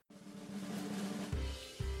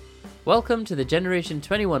Welcome to the Generation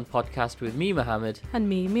 21 podcast with me, Mohammed, And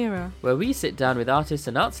me, Mira. where we sit down with artists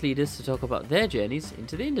and arts leaders to talk about their journeys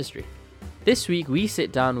into the industry. This week, we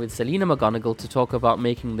sit down with Selena McGonigal to talk about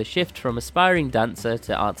making the shift from aspiring dancer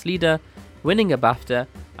to arts leader, winning a BAFTA,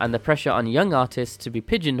 and the pressure on young artists to be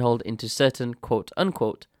pigeonholed into certain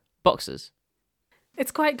quote-unquote boxes.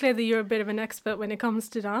 It's quite clear that you're a bit of an expert when it comes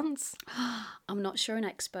to dance. I'm not sure an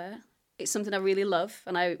expert. It's something I really love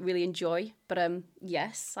and I really enjoy. But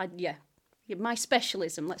yes, my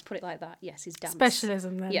specialism, let's put it like that, yes, is dance.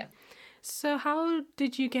 Specialism then. Yeah. So how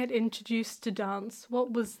did you get introduced to dance?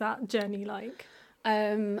 What was that journey like?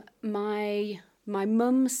 My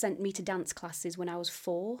mum sent me to dance classes when I was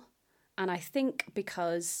 4, and I think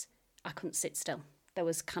because I couldn't sit still. There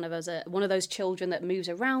was kind of one of those children that moves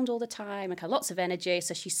around all the time and had lots of energy,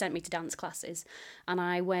 so she sent me to dance classes. And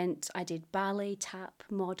I did ballet, tap,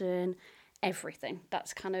 modern, everything.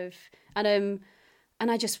 That's kind of... And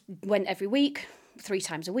I just went every week, 3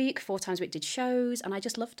 times a week, 4 times a week, did shows, and I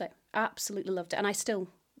just loved it. Absolutely loved it, and I still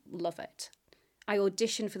love it. I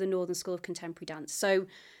auditioned for the Northern School of Contemporary Dance, so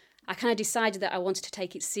I kind of decided that I wanted to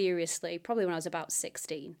take it seriously, probably when I was about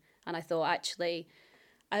 16, and I thought, actually...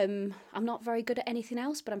 I'm not very good at anything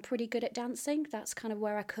else, but I'm pretty good at dancing. That's kind of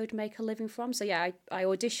where I could make a living from. So yeah, I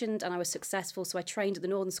auditioned and I was successful. So I trained at the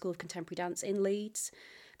Northern School of Contemporary Dance in Leeds.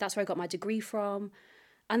 That's where I got my degree from.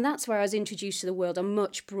 And that's where I was introduced to the world, a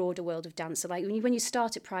much broader world of dance. So like when you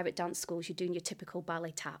start at private dance schools, you're doing your typical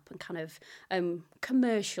ballet tap and kind of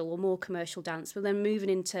commercial or more commercial dance. But then moving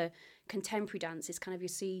into contemporary dance is kind of, you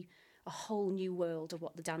see a whole new world of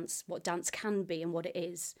what dance can be and what it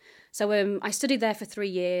is. So I studied there for 3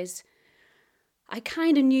 years. I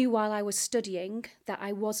kind of knew while I was studying that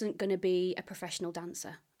I wasn't going to be a professional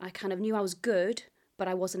dancer. I kind of knew I was good, but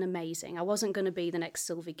I wasn't amazing. I wasn't going to be the next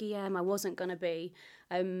Sylvie Guillem. I wasn't going to be...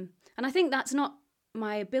 and I think that's not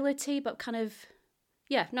my ability, but kind of...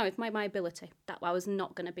 Yeah, no, it's my ability. That I was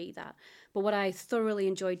not going to be that. But what I thoroughly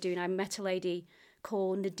enjoyed doing, I met a lady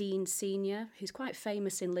called Nadine Senior, who's quite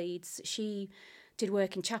famous in Leeds. She did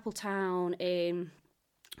work in Chapeltown.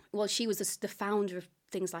 She was the founder of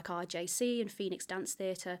things like RJC and Phoenix Dance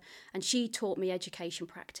Theatre, and she taught me education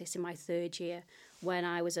practice in my 3rd year when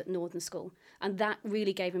I was at Northern School, and that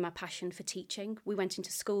really gave me my passion for teaching. We went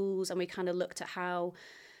into schools and we kind of looked at how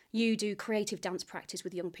you do creative dance practice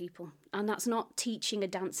with young people. And that's not teaching a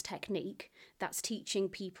dance technique, that's teaching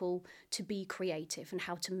people to be creative and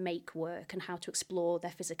how to make work and how to explore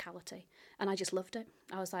their physicality. And I just loved it.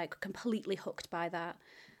 I was like completely hooked by that.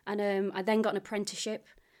 And I then got an apprenticeship.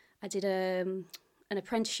 I did an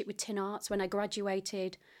apprenticeship with Tin Arts. When I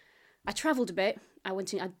graduated, I travelled a bit. I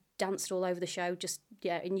danced all over the show,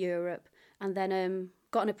 in Europe. And then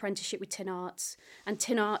got an apprenticeship with Tin Arts. And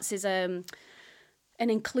Tin Arts is... an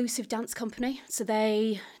inclusive dance company. So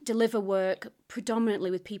they deliver work predominantly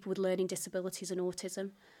with people with learning disabilities and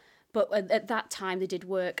autism. But at that time, they did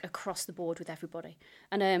work across the board with everybody.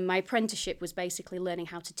 And my apprenticeship was basically learning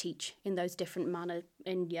how to teach in those different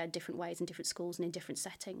different ways, in different schools and in different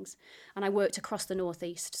settings. And I worked across the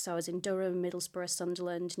northeast. So I was in Durham, Middlesbrough,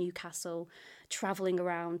 Sunderland, Newcastle, travelling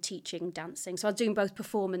around, teaching, dancing. So I was doing both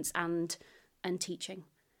performance and teaching.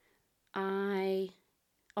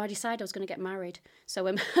 I decided I was going to get married. So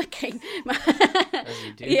okay. As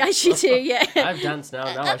you do. Yeah, as you do, yeah. I've danced now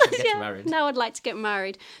I should get married. Now I'd like to get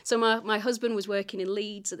married. So my husband was working in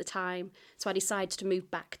Leeds at the time, so I decided to move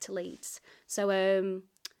back to Leeds. So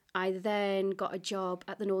I then got a job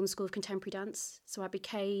at the Northern School of Contemporary Dance. So I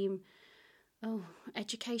became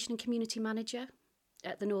education and community manager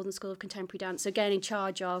at the Northern School of Contemporary Dance. So again, in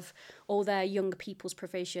charge of all their younger people's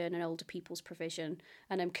provision and older people's provision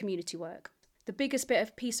and community work. The biggest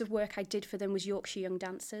piece of work I did for them was Yorkshire Young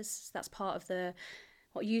Dancers. That's part of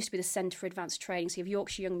what used to be the Centre for Advanced Training. So you have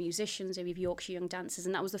Yorkshire Young Musicians, you have Yorkshire Young Dancers,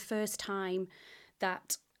 and that was the first time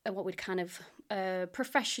that what we'd kind of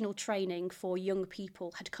professional training for young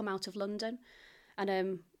people had come out of London.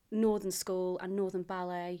 And Northern School and Northern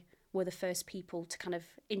Ballet were the first people to kind of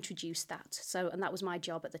introduce that. And that was my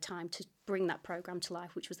job at the time, to bring that programme to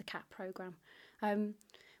life, which was the CAT programme,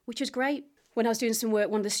 which was great. When I was doing some work,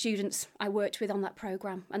 one of the students I worked with on that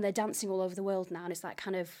programme, and they're dancing all over the world now, and it's like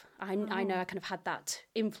kind of, I know I kind of had that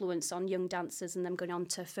influence on young dancers and them going on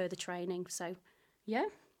to further training. So, yeah,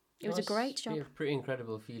 it was a great job. It's a pretty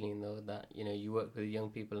incredible feeling, though, that, you work with young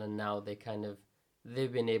people and now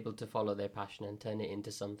they've been able to follow their passion and turn it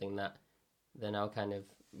into something that they're now kind of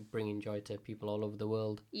bringing joy to people all over the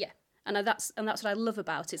world. Yeah. And that's what I love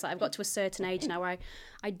about it. It's like I've got to a certain age now where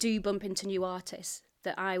I do bump into new artists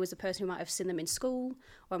that I was the person who might have seen them in school,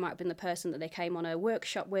 or I might have been the person that they came on a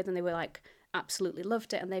workshop with and they were like absolutely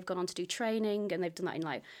loved it, and they've gone on to do training, and they've done that in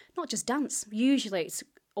like not just dance. Usually it's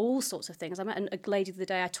all sorts of things. I met a lady the other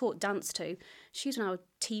day I taught dance to. She's now a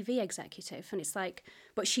TV executive, and it's like,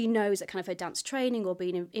 but she knows that kind of her dance training or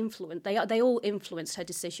being influenced, they all influenced her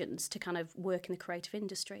decisions to kind of work in the creative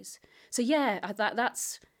industries. So yeah,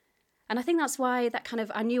 that's, and I think that's why that kind of,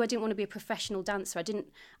 I knew I didn't want to be a professional dancer.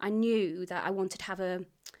 I knew that I wanted to have an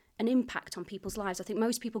impact on people's lives. I think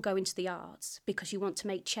most people go into the arts because you want to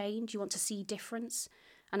make change, you want to see difference,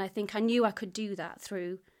 and I think I knew I could do that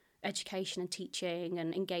through education and teaching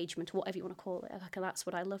and engagement, whatever you want to call it. Like, that's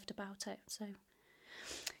what I loved about it. So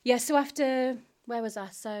yeah, so after, where was I?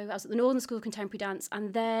 So I was at the Northern School of Contemporary Dance,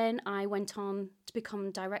 and then I went on to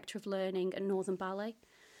become Director of Learning at Northern Ballet,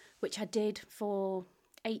 which I did for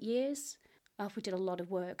 8 years. Oh, we did a lot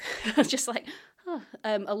of work. Just like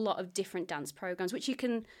a lot of different dance programs, which you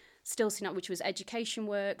can still see now, which was education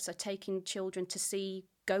work, so taking children to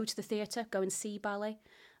go to the theatre, go and see ballet,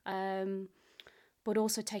 but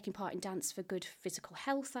also taking part in dance for good physical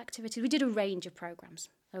health activities. We did a range of programs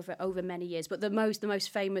over many years, but the most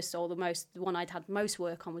famous, or the one I'd had most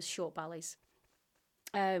work on, was short ballets.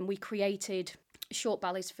 We created short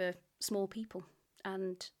ballets for small people,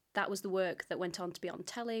 and that was the work that went on to be on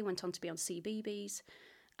telly, went on to be on CBeebies,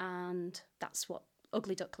 and that's what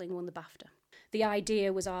Ugly Duckling won the BAFTA. The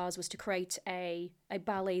idea was to create a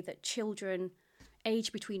ballet that children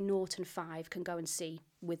aged between 0 and 5 can go and see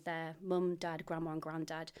with their mum, dad, grandma and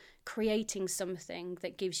granddad, creating something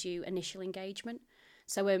that gives you initial engagement.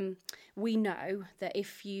 So we know that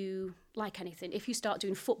if you, like anything, if you start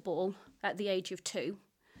doing football at the age of 2,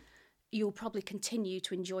 you'll probably continue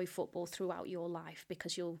to enjoy football throughout your life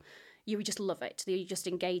because you just love it. You just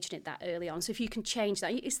engaged in it that early on. So if you can change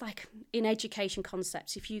that, it's like in education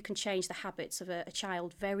concepts, if you can change the habits of a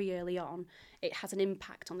child very early on, it has an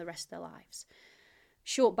impact on the rest of their lives.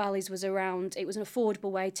 Short ballets was around, it was an affordable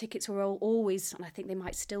way. Tickets were always, and I think they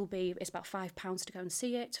might still be, it's about £5 to go and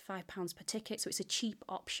see it, £5 per ticket. So it's a cheap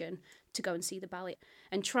option to go and see the ballet.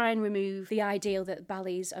 And try and remove the ideal that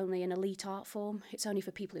ballet is only an elite art form. It's only for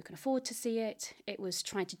people who can afford to see it. It was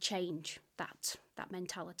trying to change that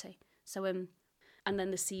mentality. So, and then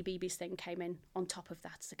the CBeebies thing came in on top of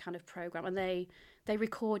that as a kind of programme. And they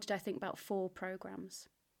recorded, I think, about 4 programmes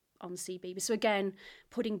on CBeebies. So again,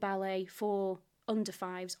 putting ballet for under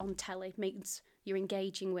 5s on telly means you're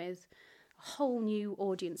engaging with a whole new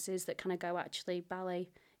audiences that kind of go, actually, ballet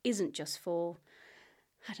isn't just for,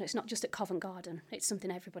 I don't know, it's not just at Covent Garden. It's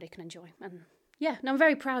something everybody can enjoy. And yeah, and I'm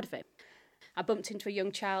very proud of it. I bumped into a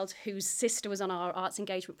young child whose sister was on our arts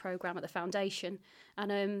engagement programme at the foundation,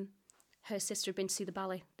 and her sister had been to see the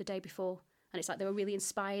ballet the day before, and it's like they were really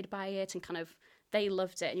inspired by it and kind of, they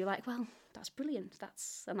loved it, and you're like, well, that's brilliant.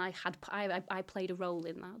 And I played a role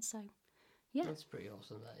in that, so yeah. That's pretty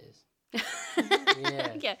awesome, that is.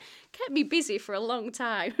 Yeah, kept me busy for a long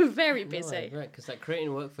time. Very busy. No, right, because like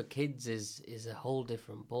creating work for kids is a whole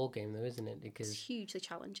different ball game, though, isn't it? Because it's hugely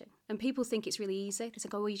challenging, and people think it's really easy. They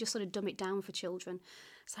think, "Oh, well, you just sort of dumb it down for children."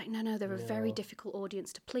 It's like, no, they're a very difficult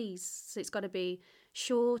audience to please. So it's got to be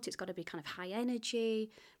short. It's got to be kind of high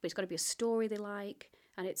energy, but it's got to be a story they like,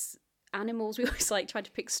 and it's animals. We always like try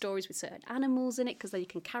to pick stories with certain animals in it because then you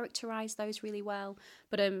can characterize those really well.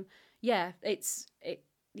 But yeah, it's a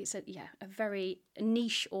very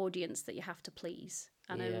niche audience that you have to please.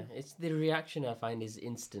 And, it's the reaction I find is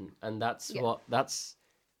instant, and that's.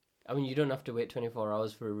 I mean, you don't have to wait 24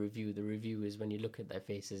 hours for a review. The review is when you look at their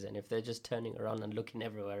faces, and if they're just turning around and looking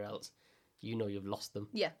everywhere else, you know you've lost them.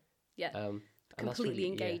 Yeah. Completely really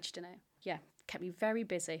engaged in it. Yeah, kept me very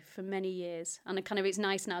busy for many years, and it's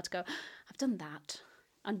nice now to go, I've done that,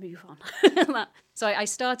 and move on. So I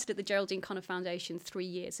started at the Geraldine Conner Foundation 3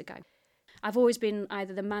 years ago. I've always been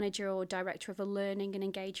either the manager or director of a learning and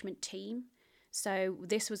engagement team. So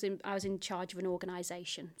I was in charge of an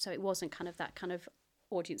organisation. So it wasn't kind of that kind of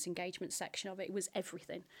audience engagement section of it. It was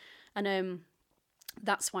everything. And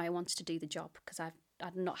that's why I wanted to do the job, because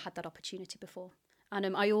I'd not had that opportunity before.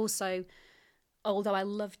 And I also, although I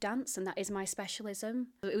love dance and that is my specialism,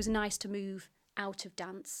 it was nice to move out of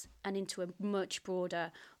dance and into a much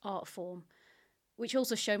broader art form, which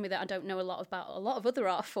also showed me that I don't know a lot about a lot of other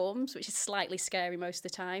art forms, which is slightly scary most of the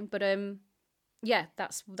time. But yeah,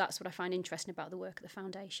 that's what I find interesting about the work at the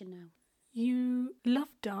foundation now. You love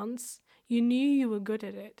dance. You knew you were good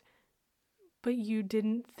at it, but you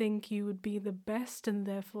didn't think you would be the best, and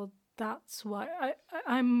therefore that's why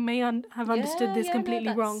I may have understood this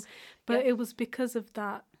completely wrong, but it was because of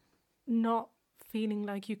that not feeling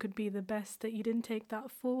like you could be the best that you didn't take that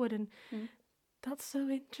forward. And That's so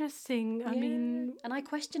interesting. I mean, and I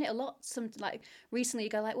question it a lot. Like recently, you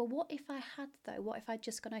go like, well, what if I had though? What if I'd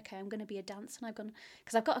just gone, okay, I'm going to be a dancer, and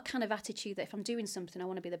because I've got a kind of attitude that if I'm doing something, I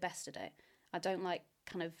want to be the best at it. I don't like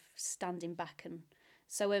kind of standing back, and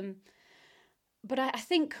so But I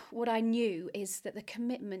think what I knew is that the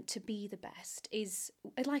commitment to be the best is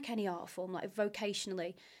like any art form, like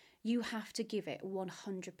vocationally, you have to give it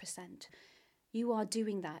 100%. You are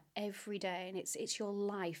doing that every day, and it's your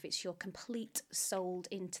life, it's your complete soul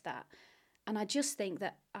into that. And I just think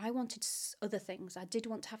that I wanted other things. I did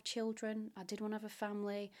want to have children. I did want to have a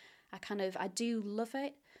family. I do love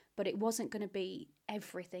it, but it wasn't going to be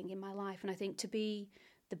everything in my life. And I think to be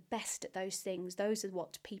the best at those things, those are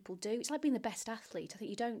what people do. It's like being the best athlete. I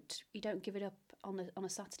think you don't give it up on a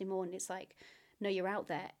Saturday morning. It's like, no, you're out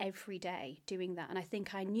there every day doing that. And I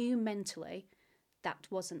think I knew mentally that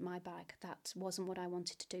wasn't my bag. That wasn't what I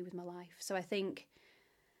wanted to do with my life. So I think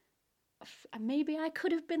maybe I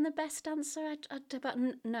could have been the best dancer, but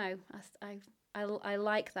no, I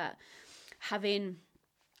like that.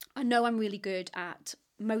 I know I'm really good at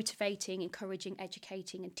motivating, encouraging,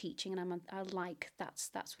 educating, and teaching, and I like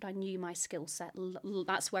that's what I knew my skill set.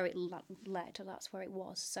 That's where it led. That's where it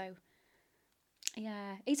was. So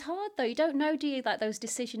yeah, it's hard though. You don't know, do you? Like those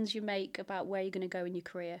decisions you make about where you're going to go in your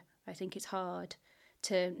career. I think it's hard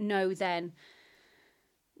to know then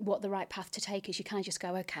what the right path to take is. You kind of just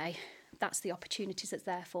go, okay, that's the opportunities that's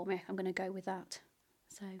there for me. I'm going to go with that.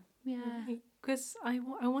 So yeah. Because I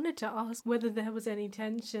wanted to ask whether there was any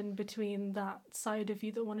tension between that side of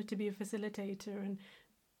you that wanted to be a facilitator and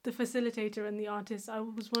the facilitator and the artist. I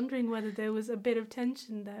was wondering whether there was a bit of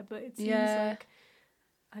tension there, but it seems like,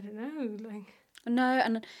 I don't know, like... No,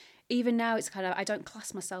 and even now it's kind of, I don't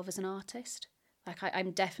class myself as an artist. Like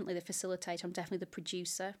I'm definitely the facilitator, I'm definitely the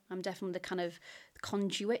producer, I'm definitely the kind of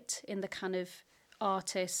conduit in the kind of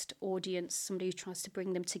artist, audience, somebody who tries to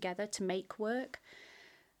bring them together to make work.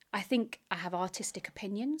 I think I have artistic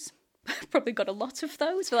opinions. Probably got a lot of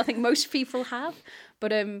those, but I think most people have.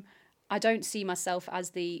 But I don't see myself as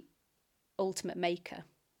the ultimate maker.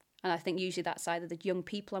 And I think usually that's either the young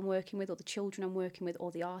people I'm working with or the children I'm working with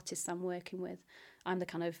or the artists I'm working with. I'm the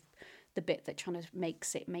kind of the bit that trying to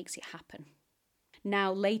makes it happen.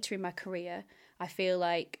 Now, later in my career, I feel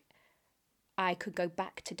like I could go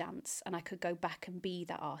back to dance and I could go back and be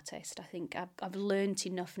that artist. I think I've learned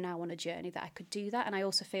enough now on a journey that I could do that. And I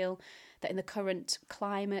also feel that in the current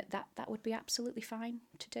climate, that would be absolutely fine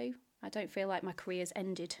to do. I don't feel like my career's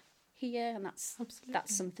ended here, and that's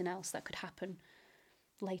something else that could happen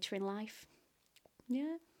later in life.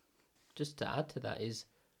 Yeah. Just to add to that is,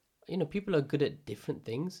 people are good at different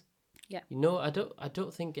things. Yeah. I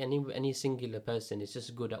don't think any singular person is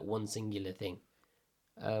just good at one singular thing.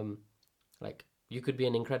 Like, you could be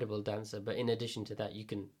an incredible dancer, but in addition to that, you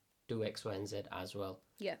can do X, Y, and Z as well.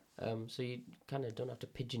 Yeah. So you kind of don't have to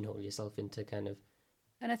pigeonhole yourself into kind of...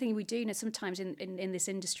 And I think we do, sometimes in this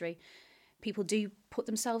industry, people do put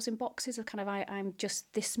themselves in boxes of kind of, I'm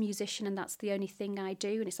just this musician and that's the only thing I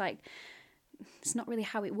do. And it's like, it's not really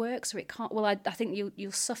how it works, or it can't. Well, I think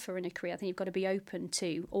you'll suffer in a career. I think you've got to be open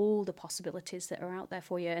to all the possibilities that are out there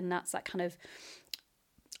for you. And that's that kind of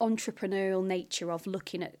entrepreneurial nature of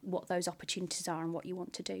looking at what those opportunities are and what you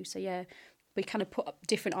want to do. So yeah, we kind of put up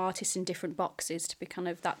different artists in different boxes to be kind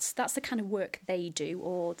of, that's the kind of work they do,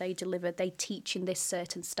 or they deliver, they teach in this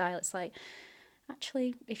certain style. It's like,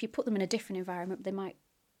 actually, if you put them in a different environment, they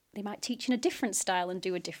might teach in a different style and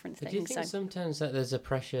do a different thing. Do you think sometimes that there's a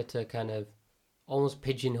pressure to kind of almost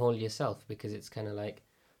pigeonhole yourself, because it's kind of like,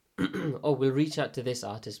 oh, we'll reach out to this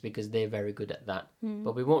artist because they're very good at that,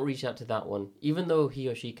 but we won't reach out to that one, even though he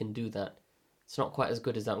or she can do that. It's not quite as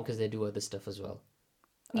good as that one because they do other stuff as well.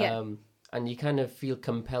 Yeah. And you kind of feel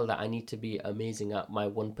compelled that I need to be amazing at my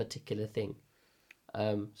one particular thing,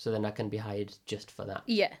 so then I can be hired just for that.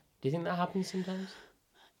 Yeah. Do you think that happens sometimes?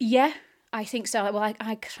 Yeah, I think so. Well,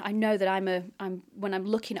 I know that I'm when I'm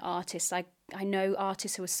looking at artists, I know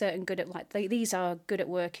artists who are certain good at, like, these are good at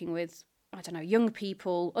working with, I don't know, young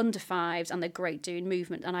people, under fives, and they're great doing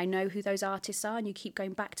movement. And I know who those artists are, and you keep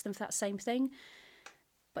going back to them for that same thing.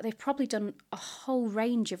 But they've probably done a whole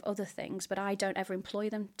range of other things, but I don't ever employ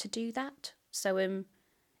them to do that. So,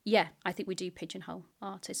 yeah, I think we do pigeonhole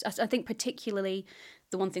artists. I think particularly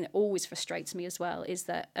the one thing that always frustrates me as well is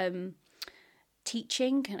that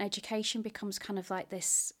teaching and education becomes kind of like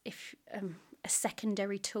this, a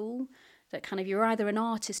secondary tool that kind of, you're either an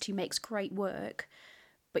artist who makes great work,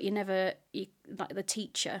 but like the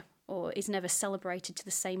teacher, or is never celebrated to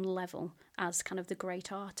the same level as kind of the great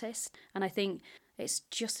artist. And I think it's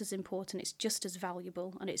just as important, it's just as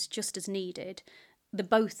valuable, and it's just as needed the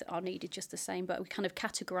both are needed just the same, but we kind of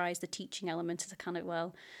categorise the teaching element as a kind of,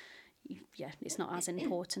 well, yeah, it's not as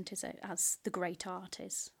important, is it, as the great art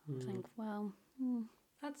is. I think, well...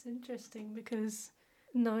 That's interesting, because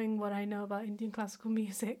knowing what I know about Indian classical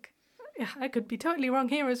music, I could be totally wrong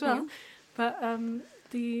here as well, but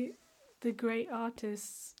the great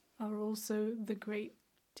artists are also the great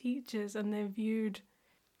teachers, and they're viewed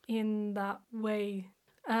in that way.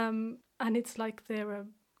 And it's like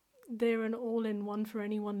they're an all-in-one for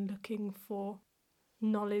anyone looking for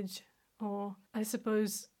knowledge, or I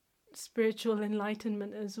suppose spiritual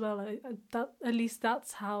enlightenment as well. At least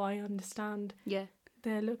that's how I understand. Yeah.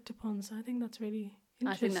 They're looked upon, so I think that's really interesting.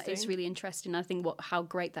 I think that is really interesting. I think how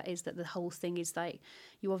great that is, that the whole thing is like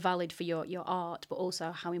you are valid for your art, but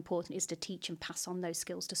also how important it is to teach and pass on those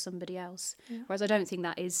skills to somebody else. Yeah. Whereas I don't think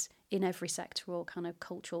that is in every sector or kind of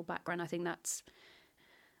cultural background. I think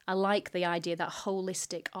I like the idea that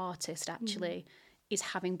holistic artist actually is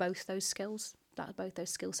having both those skills. That both those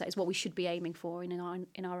skill sets is what we should be aiming for in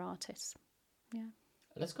our artists. Yeah.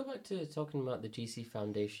 Let's go back to talking about the GC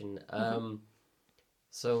Foundation.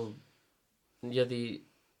 So, you've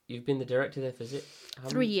been the director there for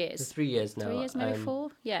 3 years. For 3 years now. 3 years, maybe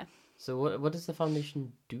 4. Yeah. So what does the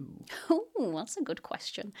foundation do? Oh, that's a good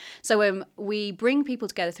question. So we bring people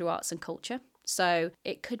together through arts and culture. So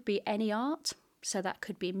it could be any art. So that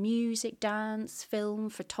could be music, dance, film,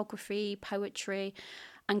 photography, poetry,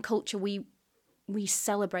 and culture. We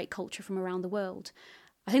celebrate culture from around the world.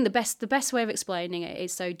 I think the best way of explaining it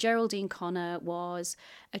is, so Geraldine Connor was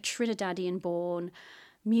a Trinidadian-born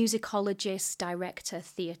musicologist, director,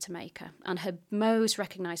 theatre maker, and her most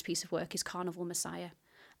recognised piece of work is Carnival Messiah.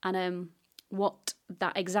 And what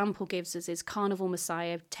that example gives us is Carnival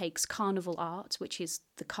Messiah takes carnival art, which is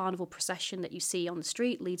the carnival procession that you see on the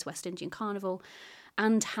street, Leeds West Indian Carnival,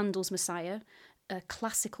 and Handel's Messiah, a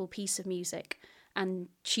classical piece of music, and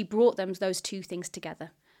she brought those two things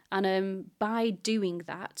together. And by doing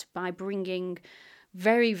that, by bringing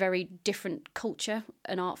very, very different culture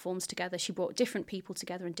and art forms together, she brought different people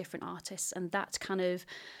together and different artists. And that kind of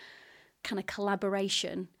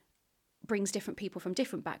collaboration brings different people from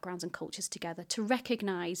different backgrounds and cultures together to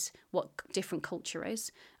recognise what different culture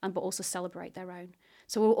is, but also celebrate their own.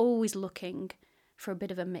 So we're always looking for a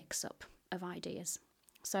bit of a mix-up of ideas.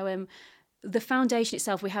 So the foundation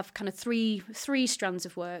itself, we have kind of three strands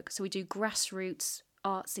of work. So we do grassroots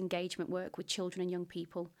arts engagement work with children and young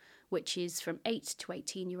people, which is from 8 to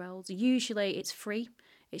 18-year-olds. Usually it's free.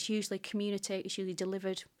 It's usually community. It's usually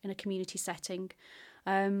delivered in a community setting.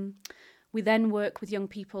 We then work with young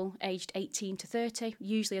people aged 18 to 30,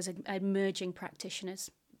 usually as emerging practitioners,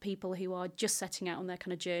 people who are just setting out on their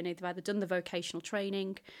kind of journey. They've either done the vocational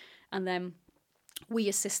training, and then we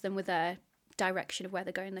assist them with their direction of where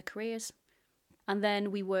they're going in their careers. And then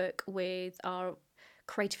we work with our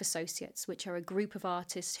Creative Associates, which are a group of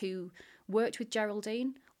artists who worked with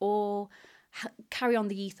Geraldine or carry on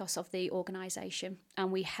the ethos of the organisation,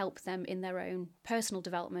 and we help them in their own personal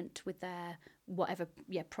development with their whatever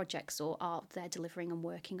projects or art they're delivering and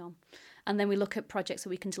working on. And then we look at projects that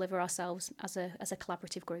we can deliver ourselves as a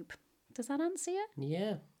collaborative group. Does that answer you?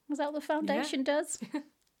 Yeah. Is that what the foundation does?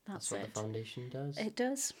 That's what the foundation does. It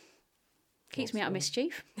does. Keeps me out of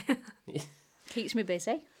mischief. Keeps me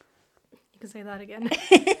busy. You can say that again.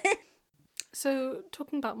 So,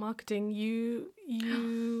 talking about marketing,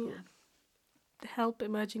 you help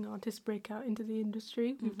emerging artists break out into the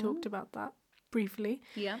industry. We've talked about that briefly.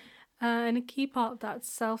 Yeah. And a key part of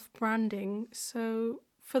that's self-branding. So,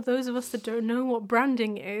 for those of us that don't know what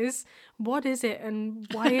branding is, what is it and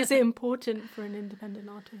why is it important for an independent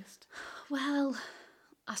artist? Well,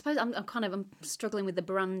 I suppose I'm struggling with the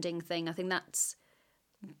branding thing. I think that's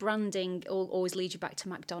branding always leads you back to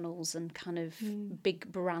McDonald's and kind of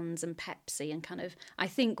big brands and Pepsi and kind of, I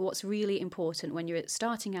think what's really important when you're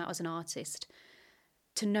starting out as an artist,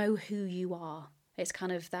 to know who you are. It's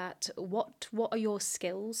kind of that, what are your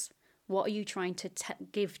skills? What are you trying to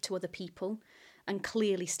give to other people? And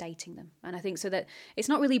clearly stating them. And I think so that it's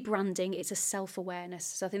not really branding, it's a self-awareness.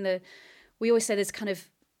 So I think that we always say there's kind of,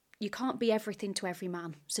 you can't be everything to every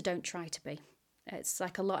man, so don't try to be. It's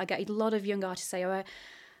like I get a lot of young artists say, oh,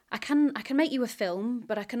 I can make you a film,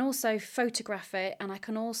 but I can also photograph it, and I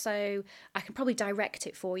can probably direct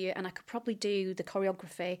it for you, and I could probably do the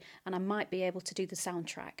choreography, and I might be able to do the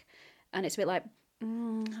soundtrack. And it's a bit like,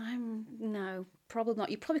 no, probably not.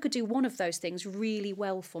 You probably could do one of those things really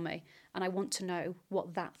well for me, and I want to know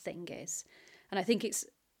what that thing is. And I think it's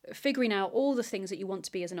figuring out all the things that you want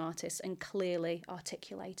to be as an artist and clearly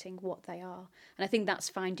articulating what they are. And I think that's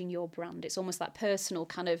finding your brand. It's almost that personal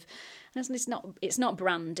kind of, it's not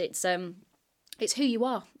brand, it's it's who you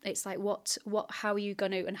are. It's like how are you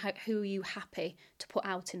going to, and who are you happy to put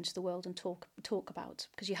out into the world and talk about,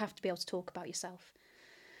 because you have to be able to talk about yourself.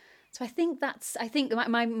 So I think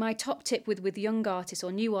my top tip with young artists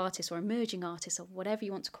or new artists or emerging artists or whatever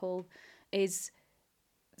you want to call is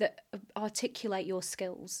that articulate your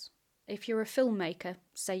skills. If you're a filmmaker,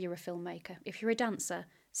 say you're a filmmaker. If you're a dancer,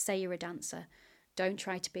 say you're a dancer. Don't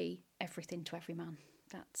try to be everything to every man.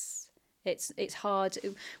 It's hard.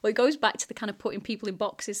 Well, it goes back to the kind of putting people in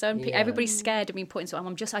boxes. So everybody's scared of being put into.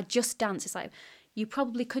 I just dance. It's like, you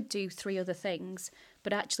probably could do 3 other things,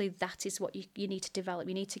 but actually that is what you need to develop.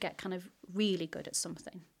 You need to get kind of really good at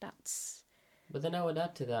something. But then I would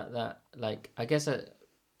add to that like, I guess I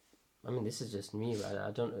mean, this is just me, right?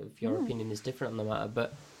 I don't know if your opinion is different on the matter,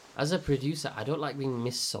 but as a producer, I don't like being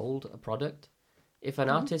missold a product. If an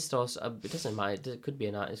artist or it doesn't matter, it could be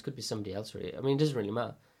an artist, it could be somebody else, really. I mean, it doesn't really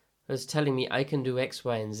matter. It's telling me I can do X,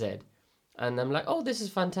 Y, and Z, and I'm like, oh, this is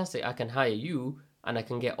fantastic. I can hire you, and I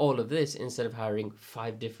can get all of this instead of hiring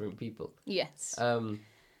 5 different people. Yes. I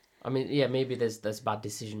mean, yeah, maybe there's bad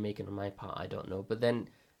decision making on my part. I don't know, but then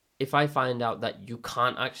if I find out that you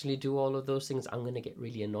can't actually do all of those things, I'm gonna get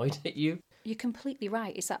really annoyed at you. You're completely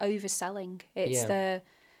right. It's that overselling.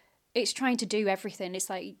 It's trying to do everything. It's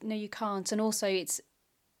like, no, you can't. And also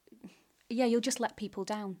you'll just let people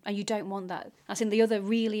down, and you don't want that. I think the other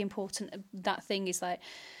really important that thing is like,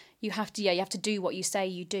 you have to do what you say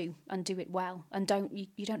you do and do it well, and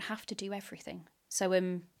you don't have to do everything. So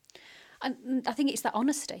and I think it's that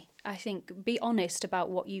honesty. I think be honest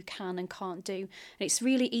about what you can and can't do. And it's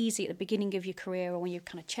really easy at the beginning of your career or when you've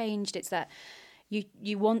kind of changed. It's that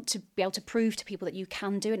you want to be able to prove to people that you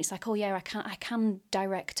can do it. And it's like, oh yeah, I can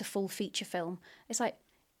direct a full feature film. It's like,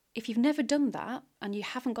 if you've never done that and you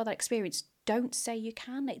haven't got that experience, don't say you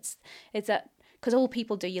can. It's that, because all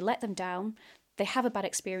people do, you let them down, they have a bad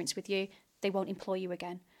experience with you, they won't employ you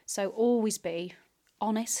again. So always be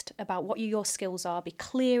honest about what your skills are, be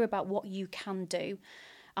clear about what you can do.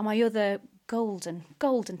 And my other golden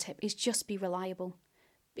tip is just be reliable.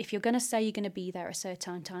 If you're going to say you're going to be there at a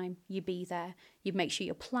certain time, you be there. You make sure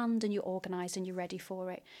you're planned and you're organised and you're ready for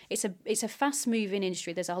it. It's a fast-moving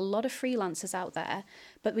industry. There's a lot of freelancers out there,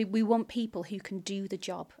 but we want people who can do the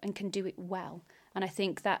job and can do it well. And I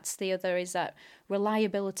think that's the other, is that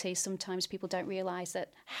reliability. Sometimes people don't realise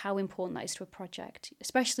that how important that is to a project,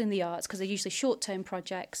 especially in the arts, because they're usually short-term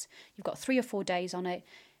projects. You've got 3 or 4 days on it.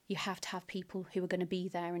 You have to have people who are going to be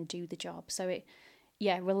there and do the job. So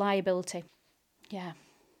reliability. Yeah.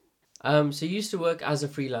 So you used to work as a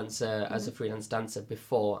freelancer, as a freelance dancer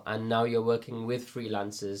before, and now you're working with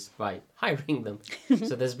freelancers by hiring them.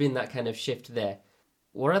 So there's been that kind of shift there.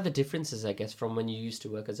 What are the differences, I guess, from when you used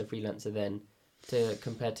to work as a freelancer then to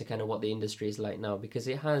compared to kind of what the industry is like now? Because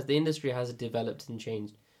the industry has developed and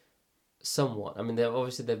changed somewhat. I mean,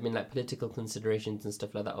 there've been like political considerations and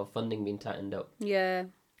stuff like that, of funding being tightened up. Yeah.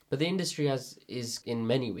 But the industry is in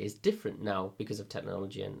many ways different now because of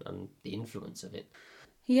technology and the influence of it.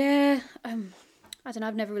 Yeah, I don't know,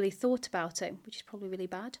 I've never really thought about it, which is probably really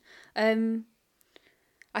bad.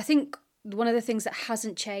 I think one of the things that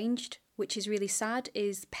hasn't changed, which is really sad,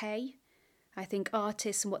 is pay. I think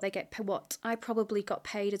artists and what they get, what I probably got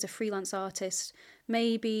paid as a freelance artist,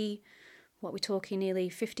 maybe, what we're talking, nearly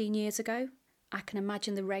 15 years ago. I can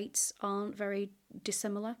imagine the rates aren't very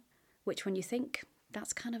dissimilar, which when you think,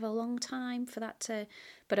 that's kind of a long time for that to...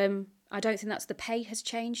 But I don't think the pay has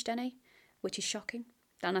changed any, which is shocking.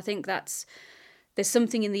 And I think there's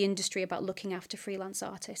something in the industry about looking after freelance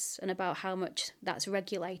artists and about how much that's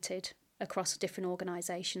regulated across different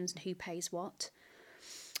organisations and who pays what.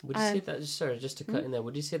 Would you say that, sorry, just to cut in there,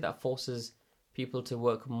 would you say that forces people to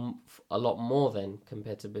work a lot more then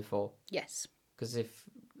compared to before? Yes. Because if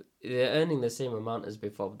they're earning the same amount as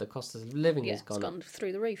before, but the cost of living has gone up. It's gone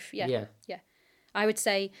through the roof. Yeah. I would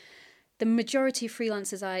say the majority of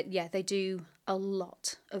freelancers, they do a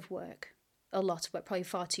lot of work. Probably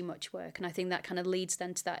far too much work. And I think that kind of leads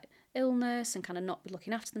then to that illness and kind of not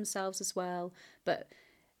looking after themselves as well. But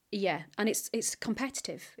yeah, and it's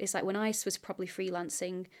competitive. It's like when I was probably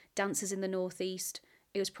freelancing, dancers in the Northeast,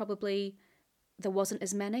 it was probably, there wasn't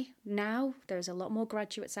as many. Now there's a lot more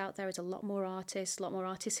graduates out there, there's a lot more artists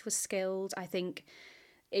who are skilled. I think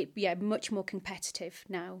much more competitive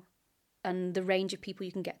now, and the range of people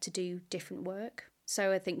you can get to do different work.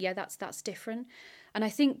 So I think, that's different. And I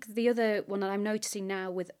think the other one that I'm noticing now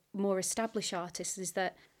with more established artists is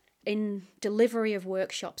that in delivery of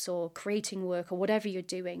workshops or creating work or whatever you're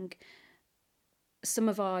doing, some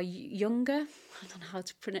of our younger, I don't know how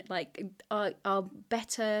to put it, are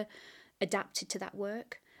better adapted to that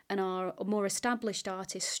work, and our more established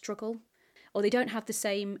artists struggle. or they don't have the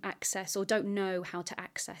same access or don't know how to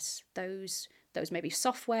access those maybe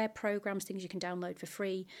software programs, things you can download for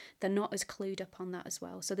free. They're not as clued up on that as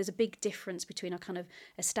well. So there's a big difference between our kind of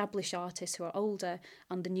established artists who are older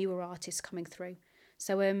and the newer artists coming through.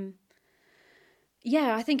 So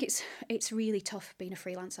yeah, I think it's really tough being a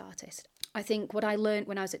freelance artist. I think what I learned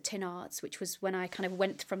when I was at Tin Arts, which was when I kind of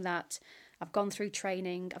went from that, I've gone through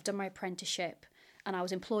training, I've done my apprenticeship, and I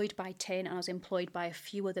was employed by Tin, and I was employed by a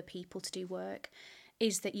few other people to do work,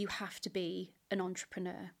 is that you have to be an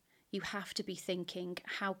entrepreneur. You have to be thinking,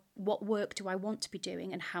 what work do I want to be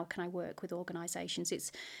doing, and how can I work with organisations?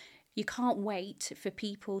 You can't wait for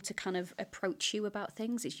people to kind of approach you about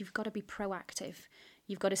things. You've got to be proactive.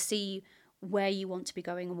 You've got to see where you want to be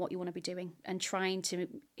going and what you want to be doing, and trying to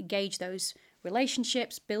engage those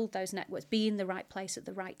relationships, build those networks, be in the right place at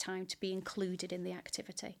the right time to be included in the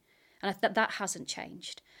activity. And that hasn't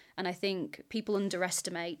changed. And I think people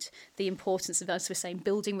underestimate the importance of, as we're saying,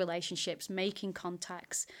 building relationships, making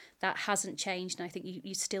contacts. That hasn't changed. And I think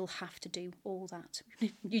you still have to do all that.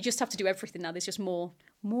 You just have to do everything now. There's just more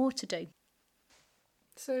to do.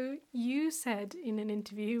 So you said in an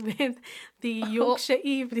interview with the Yorkshire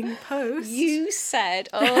Evening Post... You said,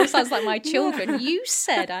 sounds like my children. You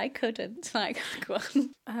said I couldn't. Like, go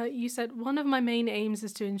on. You said, one of my main aims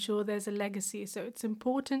is to ensure there's a legacy, so it's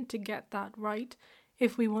important to get that right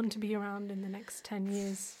if we want to be around in the next 10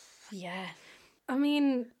 years. Yeah. I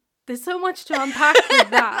mean, there's so much to unpack with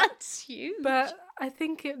that. That's huge. But I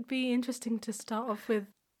think it'd be interesting to start off with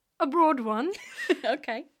a broad one.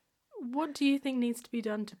 Okay. What do you think needs to be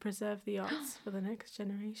done to preserve the arts for the next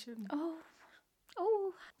generation?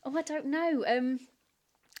 I don't know.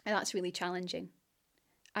 That's really challenging.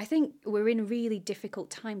 I think we're in really difficult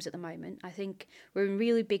times at the moment. I think we're in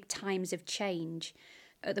really big times of change.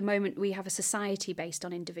 At the moment, we have a society based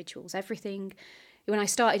on individuals. Everything, when I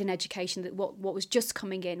started in education, that what was just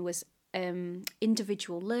coming in was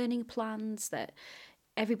individual learning plans, that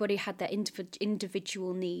everybody had their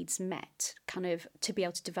individual needs met, kind of to be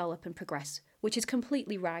able to develop and progress, which is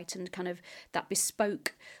completely right, and kind of that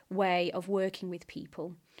bespoke way of working with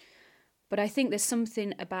people. But I think there's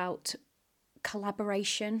something about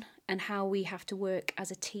collaboration and how we have to work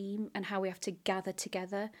as a team and how we have to gather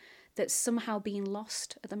together that's somehow being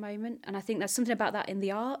lost at the moment. And I think there's something about that in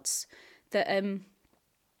the arts, that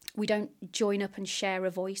we don't join up and share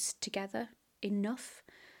a voice together enough.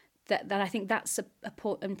 That I think that's an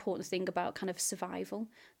important thing about kind of survival,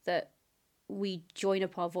 that we join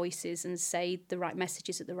up our voices and say the right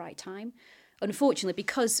messages at the right time. Unfortunately,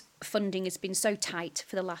 because funding has been so tight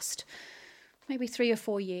for the last maybe 3 or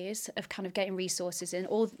 4 years of kind of getting resources in,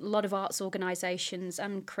 a lot of arts organisations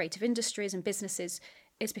and creative industries and businesses,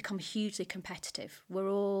 it's become hugely competitive. We're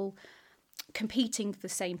all competing for the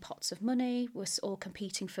same pots of money. We're all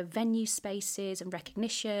competing for venue spaces and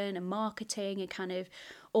recognition and marketing, and kind of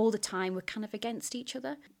all the time we're kind of against each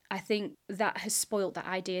other. I think that has spoilt that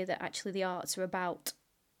idea that actually the arts are about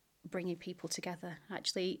bringing people together,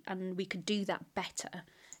 actually, and we could do that better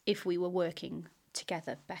if we were working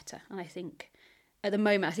together better. And I think at the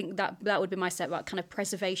moment, I think that would be my step, about kind of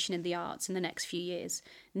preservation in the arts in the next few years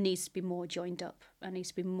needs to be more joined up and needs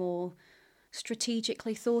to be more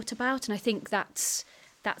strategically thought about. And I think that's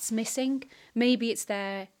missing. Maybe it's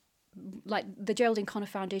there, like the Geraldine Conner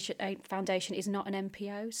Foundation is not an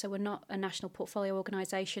NPO, so we're not a national portfolio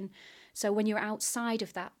organisation. So when you're outside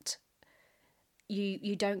of that,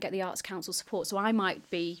 you don't get the Arts Council support. So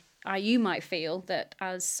you might feel that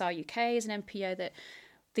as SAR UK, as an NPO, that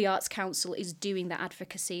the Arts Council is doing that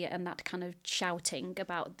advocacy and that kind of shouting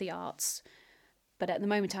about the arts. But at the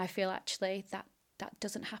moment, I feel actually that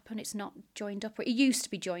doesn't happen. It's not joined up. It used to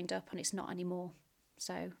be joined up and it's not anymore.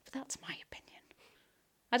 So that's my opinion.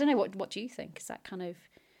 I don't know, what do you think? Is that kind of...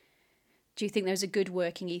 Do you think there's a good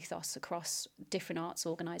working ethos across different arts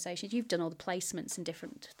organisations? You've done all the placements and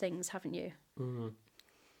different things, haven't you? Mm-hmm.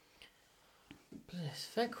 It's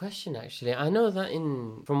a fair question, actually. I know that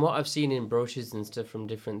from what I've seen in brochures and stuff from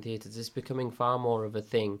different theatres, it's becoming far more of a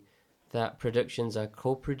thing that productions are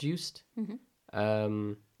co-produced.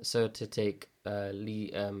 Mm-hmm. So to take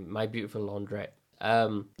My Beautiful Laundrette,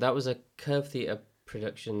 that was a Curve Theatre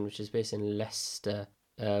production, which is based in Leicester,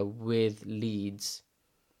 with Leeds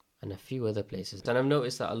and a few other places. And I've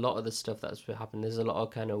noticed that a lot of the stuff that's happened, there's a lot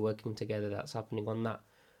of kind of working together that's happening on that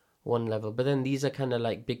one level. But then these are kind of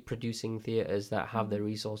like big producing theatres that have the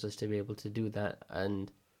resources to be able to do that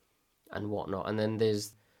and whatnot. And then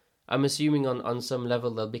I'm assuming on some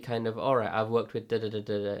level they'll be kind of, all right, I've worked with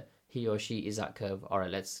da-da-da-da-da, he or she is at Curve, all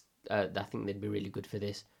right, I think they'd be really good for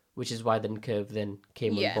this, which is why then Curve then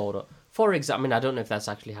came on board. For example, I mean, I don't know if that's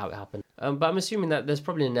actually how it happened, But I'm assuming that there's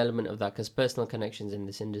probably an element of that because personal connections in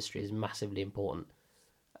this industry is massively important.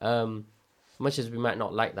 Much as we might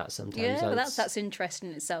not like that sometimes. Yeah, well, that's interesting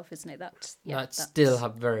in itself, isn't it? That's still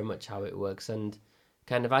have very much how it works. And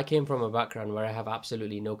kind of, I came from a background where I have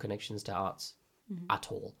absolutely no connections to arts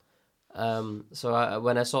at all. So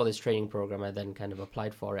when I saw this training program, I then kind of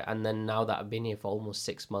applied for it. And then now that I've been here for almost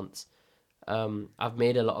 6 months, I've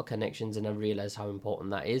made a lot of connections and I've realized how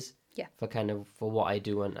important that is. Yeah. For what I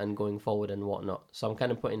do and going forward and whatnot. So I'm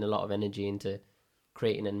kind of putting a lot of energy into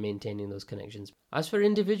creating and maintaining those connections. As for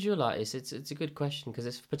individual artists, it's a good question because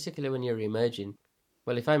it's particularly when you're emerging.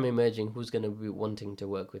 Well, if I'm emerging, who's going to be wanting to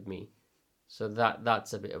work with me? So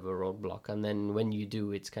that's a bit of a roadblock. And then when you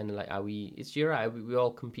do, it's kind of like, you're right, we're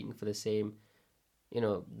all competing for the same,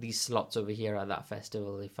 these slots over here at that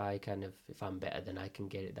festival. If I'm better than I can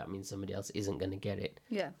get it, that means somebody else isn't going to get it.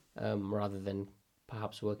 Yeah. Rather than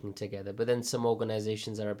perhaps working together. But then some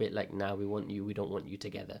organizations are a bit like, nah, we want you, we don't want you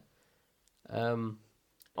together.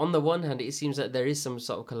 On the one hand, it seems that there is some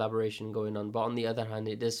sort of collaboration going on, but on the other hand,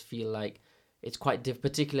 it does feel like it's quite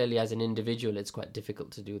particularly as an individual, it's quite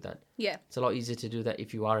difficult to do that. Yeah. It's a lot easier to do that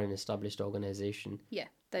if you are an established organization. Yeah,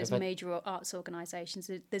 those major arts organisations,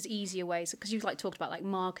 there's easier ways, because you've talked about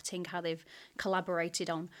marketing, how they've collaborated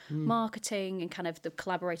on marketing and kind of they've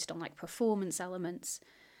collaborated on performance elements.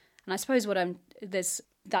 And I suppose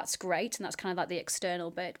that's great, and that's kind of the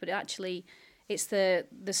external bit, but actually it's the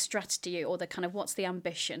strategy or the kind of what's the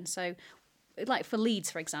ambition. So for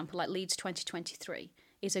Leeds, for example, Leeds 2023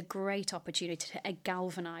 is a great opportunity to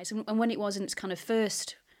galvanise. And when it was in its kind of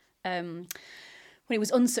first, when it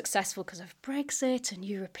was unsuccessful because of Brexit and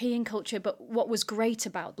European culture, but what was great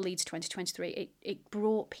about Leeds 2023, it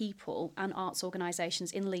brought people and arts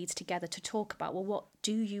organisations in Leeds together to talk about, well, what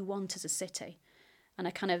do you want as a city?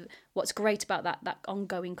 And what's great about that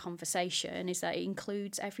ongoing conversation is that it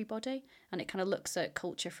includes everybody, and it kind of looks at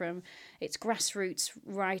culture from its grassroots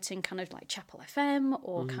writing, kind of like Chapel FM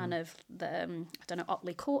or kind of the,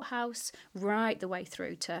 Otley Courthouse, right the way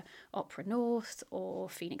through to Opera North or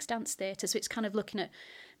Phoenix Dance Theatre. So it's kind of looking at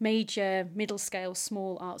major, middle scale,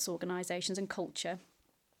 small arts organisations and culture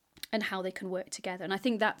and how they can work together. And I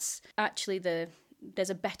think that's actually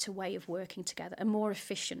there's a better way of working together, a more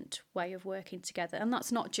efficient way of working together. And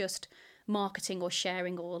that's not just marketing or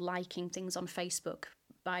sharing or liking things on Facebook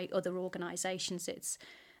by other organisations. It's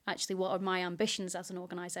actually, what are my ambitions as an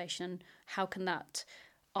organisation? How can that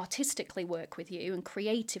artistically work with you and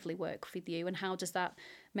creatively work with you? And how does that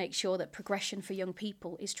make sure that progression for young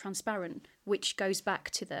people is transparent, which goes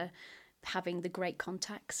back to having the great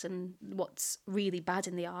contacts. And what's really bad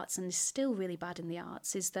in the arts, and is still really bad in the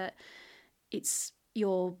arts, is that it's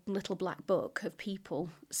your little black book of people,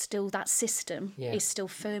 still that system is still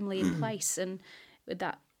firmly in place. And with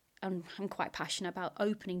that, I'm quite passionate about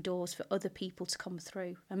opening doors for other people to come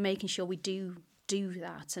through and making sure we do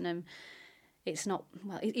that. And it's not,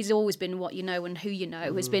 it's always been what you know and who you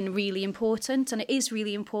know has been really important, and it is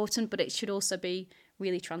really important, but it should also be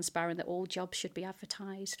really transparent that all jobs should be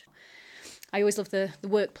advertised. I always love the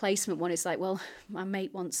work placement one. It's well, my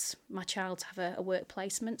mate wants my child to have a work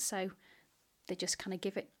placement, so they just kind of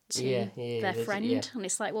give it to their friend. And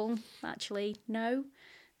it's well, actually, no.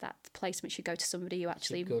 That placement should go to somebody who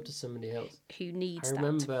actually... go to somebody else. Who needs that. I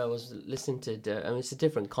remember I was listening to... it's a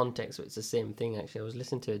different context, but it's the same thing, actually. I was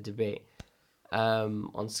listening to a debate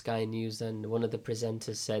on Sky News, and one of the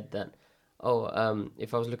presenters said that,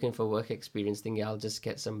 if I was looking for work experience, I'll just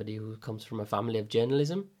get somebody who comes from a family of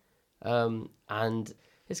journalism. And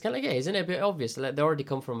it's kind of isn't it a bit obvious? They already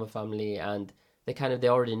come from a family, and they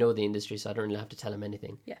already know the industry, so I don't really have to tell them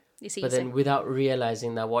anything. Yeah, it's easy. But then without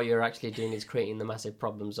realising that what you're actually doing is creating the massive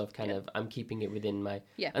problems of I'm keeping it within my...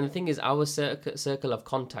 Yeah. And the thing is, our circle of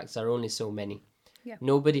contacts are only so many. Yeah.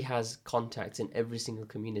 Nobody has contacts in every single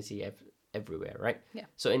community everywhere, right? Yeah.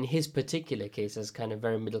 So in his particular case, as kind of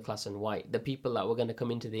very middle class and white, the people that were going to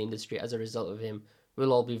come into the industry as a result of him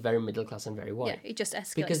will all be very middle class and very white. Yeah, it just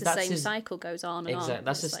escalates. Because the same cycle goes on and on.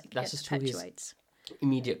 Exactly. That's just who his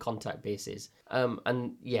immediate contact base is.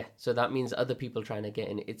 So that means other people trying to get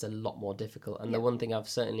in, it's a lot more difficult. And the one thing I've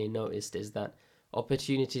certainly noticed is that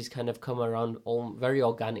opportunities kind of come around very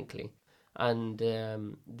organically. And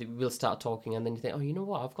we'll start talking, and then you think, you know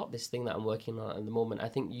what, I've got this thing that I'm working on at the moment. I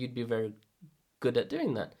think you'd be very good at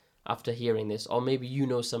doing that after hearing this. Or maybe you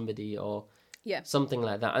know somebody or something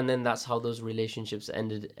like that. And then that's how those relationships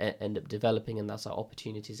end up developing, and that's how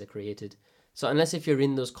opportunities are created. So unless if you're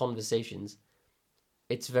in those conversations,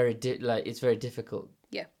 it's very difficult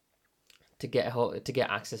to get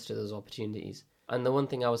access to those opportunities. And the one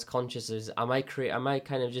thing I was conscious is, am I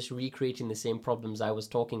kind of just recreating the same problems I was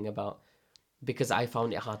talking about because I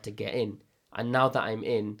found it hard to get in. And now that I'm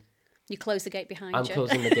in, You close the gate behind I'm you.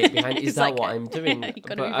 closing the gate behind. Is It's that like what I'm doing? You've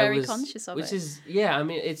got to But be I very was- conscious of which it. is, yeah, I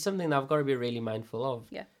mean, it's something that I've got to be really mindful of.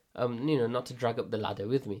 Yeah. Not to drag up the ladder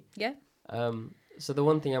with me. Yeah. So the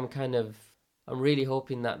one thing I'm really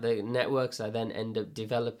hoping that the networks I then end up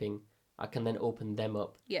developing, I can then open them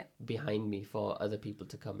up Yeah. behind me for other people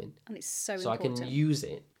to come in. And it's so So important. I can use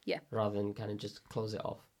it Yeah. rather than kind of just close it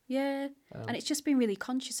off. Yeah, and it's just being really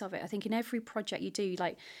conscious of it. I think in every project you do,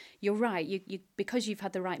 like, you're right, you because you've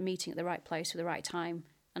had the right meeting at the right place at the right time,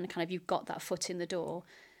 and kind of you've got that foot in the door,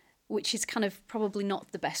 which is kind of probably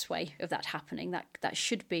not the best way of that happening. That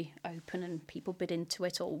should be open and people bid into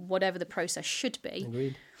it, or whatever the process should be.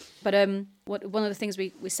 Agreed. But one of the things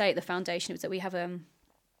we say at the foundation is that we have a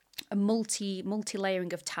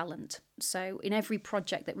multi-layering of talent. So in every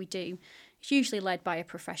project that we do, it's usually led by a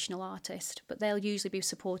professional artist, but they'll usually be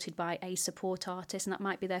supported by a support artist, and that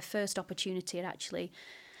might be their first opportunity at actually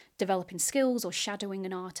developing skills or shadowing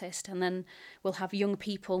an artist. And then we'll have young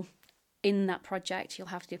people in that project. You'll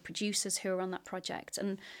have the producers who are on that project,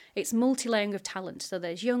 and it's multi-layering of talent. So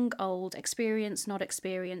there's young, old, experienced, not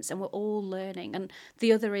experienced, and we're all learning. And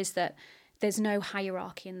the other is that there's no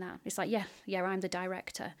hierarchy in that. It's like, yeah, I'm the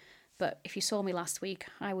director. But if you saw me last week,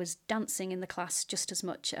 I was dancing in the class just as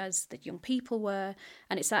much as the young people were.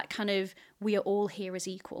 And it's that kind of, we are all here as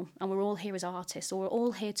equal, and we're all here as artists, or we're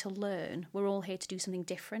all here to learn. We're all here to do something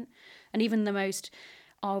different. And even the most,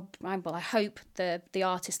 I hope the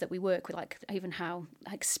artists that we work with, like even how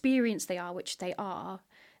experienced they are, which they are,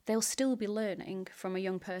 they'll still be learning from a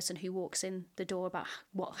young person who walks in the door about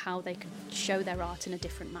how they can show their art in a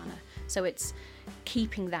different manner. So it's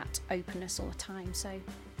keeping that openness all the time. So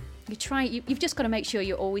you've just got to make sure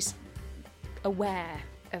you're always aware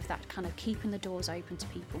of that, kind of keeping the doors open to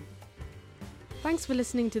people. Thanks for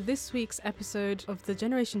listening to this week's episode of the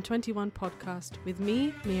Generation 21 podcast with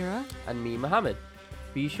me, Mira. And me, Mohammed.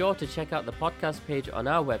 Be sure to check out the podcast page on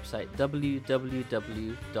our website,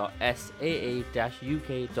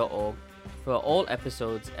 www.saa-uk.org, for all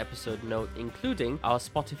episodes, episode note, including our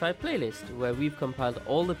Spotify playlist, where we've compiled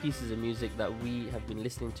all the pieces of music that we have been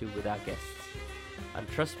listening to with our guests. And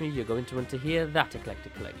trust me, you're going to want to hear that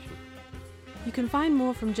eclectic collection. You can find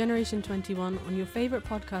more from Generation 21 on your favourite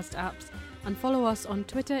podcast apps, and follow us on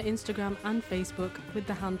Twitter, Instagram and Facebook with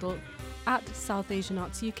the handle @South Asian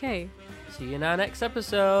Arts UK. See you in our next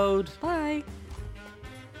episode. Bye!